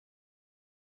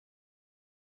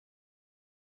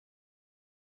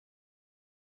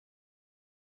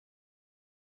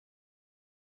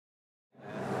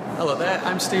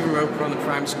Steven Roper, I'm the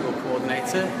primary school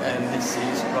coordinator, and this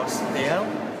is Ross Dalziel,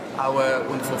 our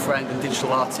wonderful friend and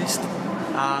digital artist.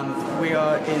 And we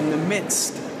are in the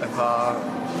midst of our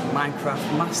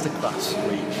Minecraft Masterclass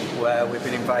week, where we've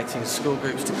been inviting school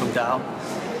groups to come down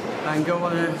and go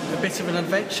on a bit of an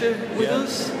adventure with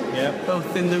us,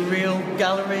 both in the real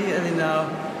gallery and in our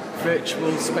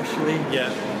virtual, specially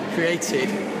created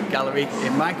gallery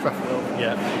in Minecraft world.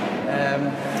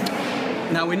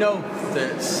 Now we know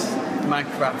that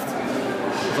Minecraft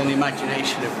is on the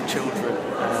imagination of children,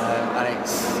 and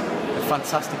it's a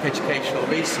fantastic educational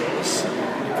resource.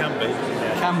 It can be.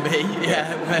 Can be,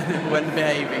 when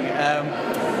behaving.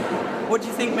 What do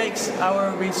you think makes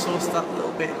our resource that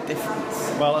little bit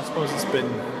different? Well, I suppose it's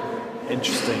been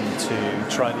interesting to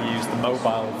try to use the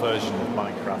mobile version of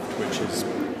Minecraft, which is,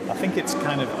 I think it's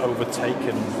kind of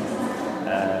overtaken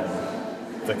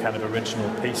the kind of original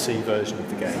PC version of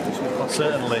the game.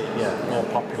 Certainly, more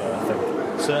popular, I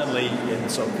think. Certainly in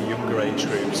sort of the younger age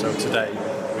group. So today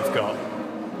we've got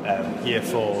year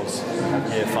 4s,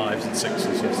 year 5s and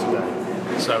 6s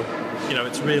yesterday. So, you know,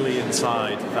 it's really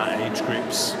inside that age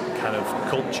group's kind of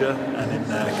culture and in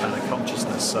their kind of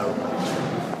consciousness. So,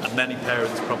 and many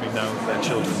parents probably know their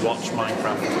children watch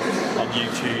Minecraft on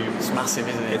YouTube. It's massive,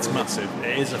 isn't it? It's massive.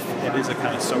 It is a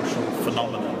kind of social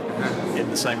phenomenon in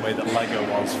the same way that Lego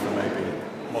was for maybe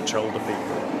much older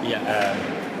people.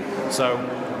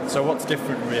 So what's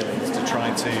different really is to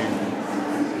try to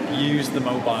use the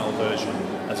mobile version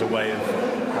as a way of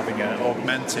having an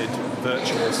augmented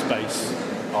virtual space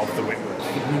of the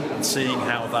Whitworth and seeing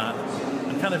how that,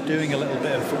 and kind of doing a little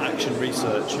bit of action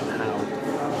research in how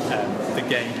the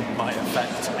game might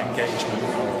affect engagement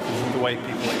or the way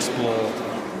people explore,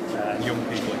 young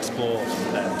people explore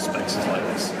spaces like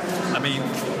this. I mean,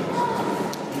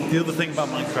 the other thing about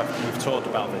Minecraft, and we've talked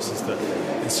about this, is that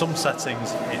in some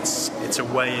settings it's a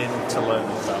way in to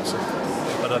learning about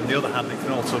something, but on the other hand it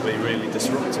can also be really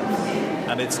disruptive.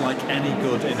 And it's like any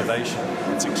good innovation,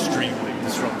 it's extremely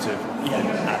disruptive,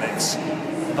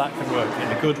 and that can work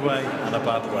in a good way and a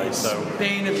bad way. So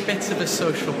being a bit of a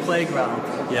social playground,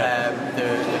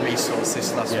 the resource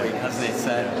this last week, hasn't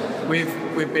it?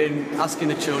 We've been asking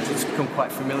the children to become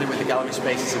quite familiar with the gallery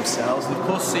spaces themselves, and of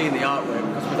course seeing the artwork,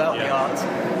 because without the art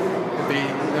there'd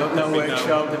be no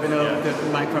workshop, there'd be no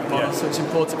Minecraft model. So it's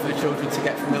important for the children to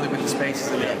get familiar with the spaces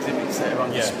and the exhibits that are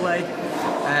on display.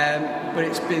 But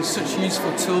it's been such a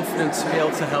useful tool for them to be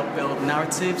able to help build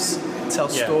narratives, tell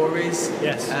stories,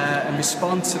 and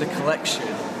respond to the collection,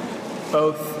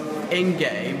 both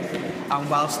in-game and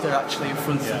whilst they're actually in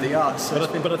front of the art. So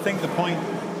but I think the point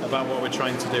about what we're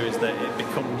trying to do is that it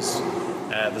becomes,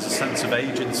 there's a sense of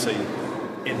agency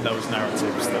in those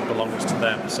narratives that belongs to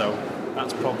them. So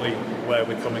that's probably where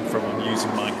we're coming from on using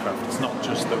Minecraft. It's not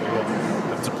just that we want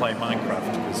them to play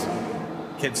Minecraft, because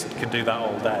kids can do that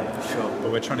all day,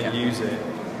 but we're trying to use it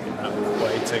in that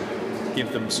way to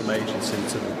give them some agency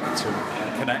to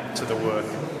connect to the work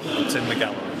that's in the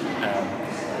gallery.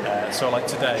 So like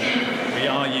today, we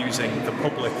are using the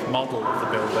public model of the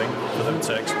building for them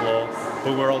to explore,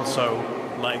 but we're also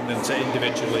letting them to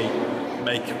individually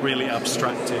make really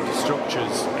abstracted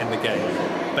structures in the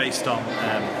game based on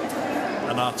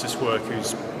an artist's work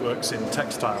who works in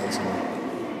textiles.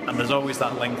 And there's always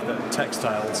that link that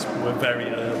textiles were very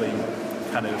early,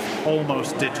 kind of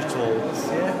almost digital.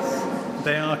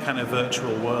 They are kind of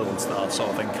virtual worlds that are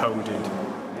sort of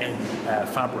encoded in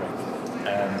fabric.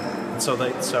 So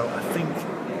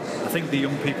I think the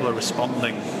young people are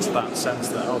responding to that sense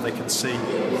that they can see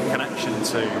connection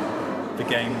to the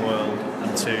game world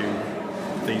and to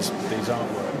these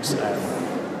artworks.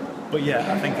 But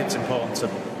I think it's important to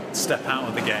step out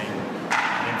of the game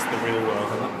and into the real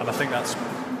world, and I think that's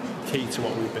key to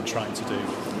what we've been trying to do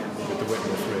with the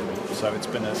Whitworth, really. So it's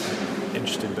been an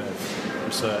interesting bit of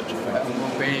research.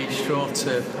 We'll be sure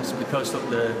to possibly post up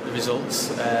the results,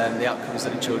 the outcomes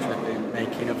that the children have been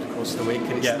making over the course of the week,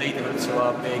 and it's leading up to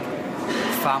our big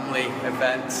family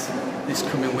event this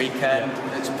coming weekend.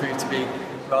 It's proved to be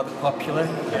rather popular,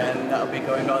 and that'll be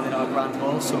going on in our grand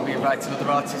hall, so we'll be inviting other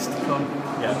artists to come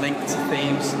and link to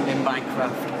themes in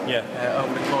Minecraft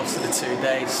over the course of the 2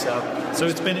 days. So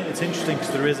it's interesting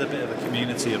because there is a bit of a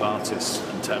community of artists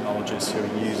and technologists who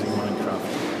are using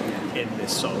Minecraft in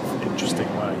this sort of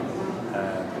interesting way,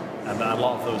 and a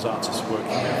lot of those artists are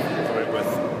working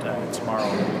with tomorrow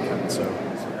on the weekend. So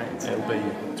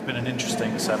it's been an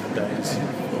interesting 7 days,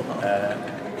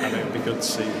 and it'll be good to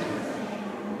see.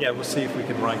 We'll see if we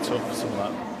can write up some of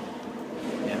that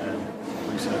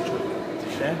research.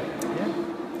 To share.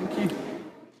 Thank you.